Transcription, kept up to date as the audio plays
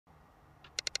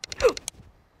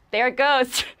there it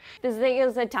goes. This thing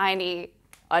is a tiny,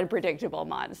 unpredictable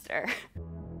monster.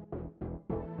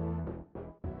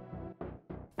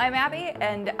 I'm Abby,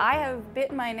 and I have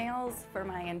bitten my nails for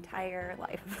my entire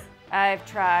life. I've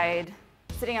tried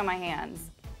sitting on my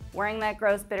hands, wearing that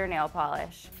gross bitter nail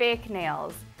polish, fake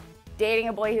nails, dating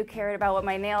a boy who cared about what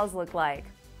my nails looked like.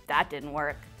 That didn't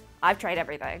work. I've tried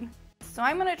everything. So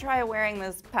I'm gonna try wearing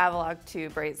this Pavlok 2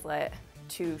 bracelet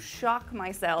to shock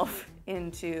myself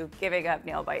into giving up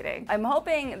nail biting. I'm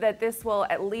hoping that this will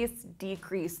at least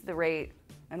decrease the rate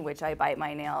in which I bite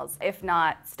my nails, if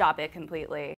not stop it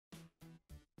completely.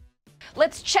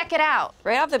 Let's check it out.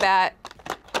 Right off the bat,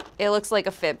 it looks like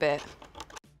a Fitbit.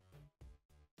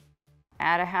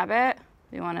 Add a habit,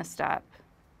 we want to stop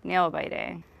nail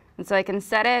biting. And so I can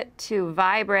set it to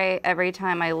vibrate every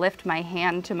time I lift my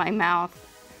hand to my mouth,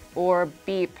 or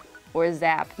beep, or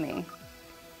zap me.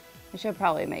 I should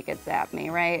probably make it zap me,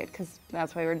 right? Because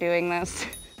that's why we're doing this.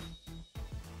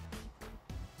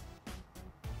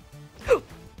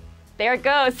 There it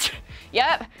goes.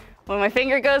 Yep, when my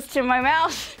finger goes to my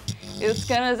mouth, it's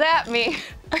gonna zap me.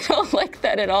 I don't like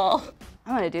that at all.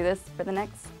 I'm gonna do this for the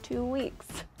next 2 weeks.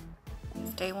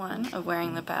 Day 1 of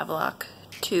wearing the Pavlok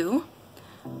 2.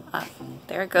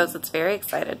 There it goes, it's very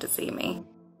excited to see me.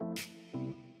 I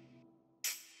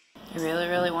really,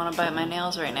 really want to bite my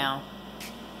nails right now.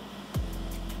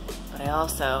 But I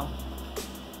also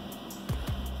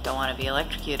don't want to be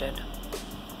electrocuted.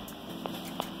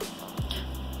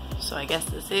 So I guess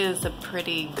this is a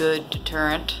pretty good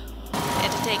deterrent. I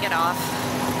had to take it off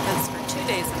because for 2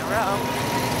 days in a row,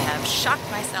 I have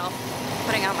shocked myself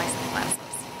putting on my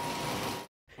sunglasses.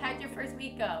 How'd your first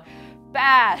week go?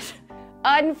 Bad,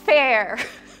 unfair.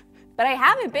 But I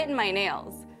haven't bitten my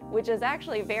nails, which is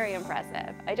actually very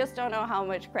impressive. I just don't know how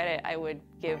much credit I would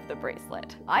give the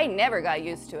bracelet. I never got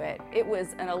used to it. It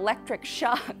was an electric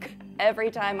shock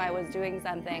every time I was doing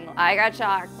something. I got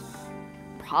shocked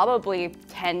probably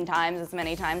 10 times as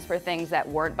many times for things that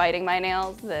weren't biting my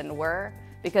nails than were,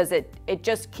 because it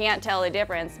just can't tell the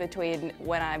difference between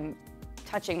when I'm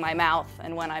touching my mouth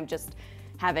and when I'm just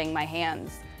having my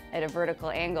hands at a vertical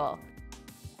angle.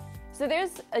 So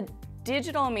there's a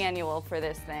digital manual for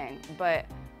this thing, but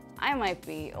I might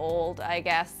be old, I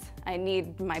guess. I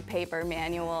need my paper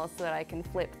manual so that I can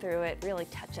flip through it, really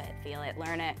touch it, feel it,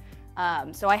 learn it.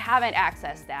 So I haven't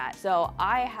accessed that. So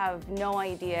I have no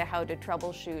idea how to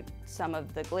troubleshoot some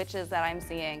of the glitches that I'm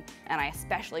seeing, and I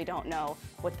especially don't know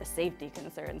what the safety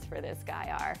concerns for this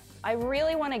guy are. I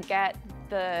really want to get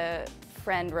the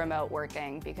friend remote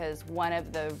working, because one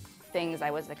of the things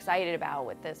I was excited about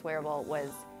with this wearable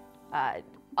was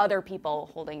other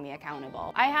people holding me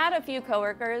accountable. I had a few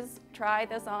coworkers try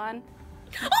this on.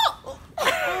 Oh!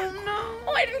 Oh no!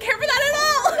 Oh, I didn't care for that at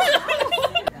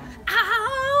all! Ow!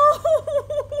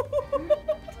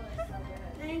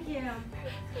 Thank you.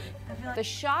 The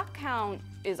shock count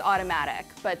is automatic,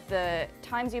 but the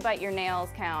times you bite your nails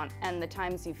count, and the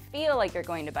times you feel like you're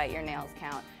going to bite your nails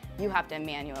count. You have to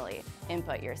manually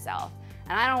input yourself.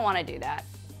 And I don't want to do that.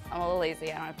 I'm a little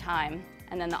lazy, I don't have time.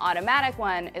 And then the automatic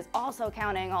one is also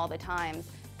counting all the times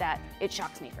that it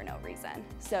shocks me for no reason.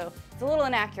 So it's a little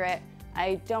inaccurate.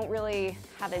 I don't really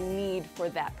have a need for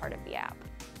that part of the app.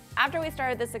 After we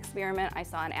started this experiment, I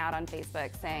saw an ad on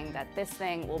Facebook saying that this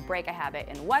thing will break a habit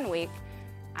in 1 week.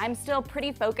 I'm still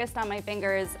pretty focused on my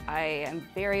fingers. I am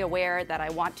very aware that I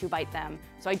want to bite them,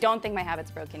 so I don't think my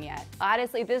habit's broken yet.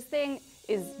 Honestly, this thing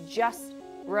is just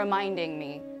reminding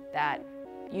me that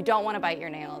you don't want to bite your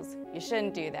nails. You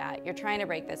shouldn't do that. You're trying to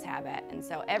break this habit. And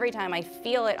so every time I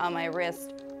feel it on my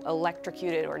wrist,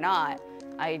 electrocuted or not,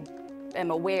 I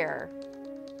am aware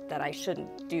that I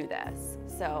shouldn't do this.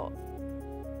 So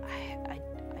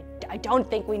I don't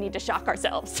think we need to shock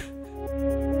ourselves.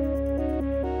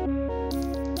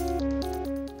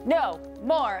 No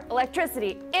more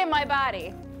electricity in my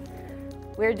body.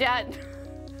 We're done.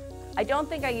 I don't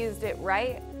think I used it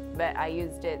right, but I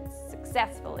used it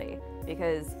successfully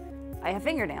because I have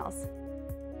fingernails.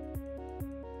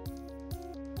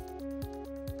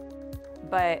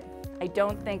 But I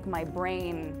don't think my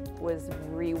brain was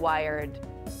rewired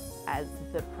as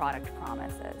the product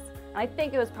promises. I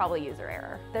think it was probably user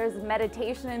error. There's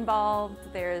meditation involved,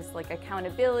 there's like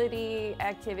accountability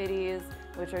activities,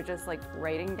 which are just like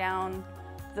writing down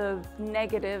the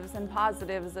negatives and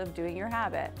positives of doing your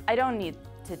habit. I don't need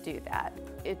to do that.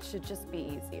 It should just be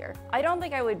easier. I don't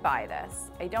think I would buy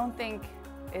this. I don't think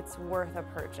it's worth a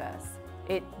purchase.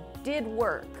 It did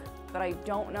work, but I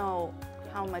don't know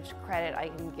how much credit I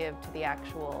can give to the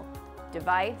actual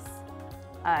device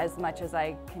as much as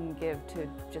I can give to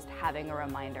just having a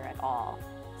reminder at all.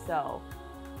 So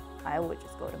I would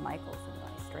just go to Michael's and buy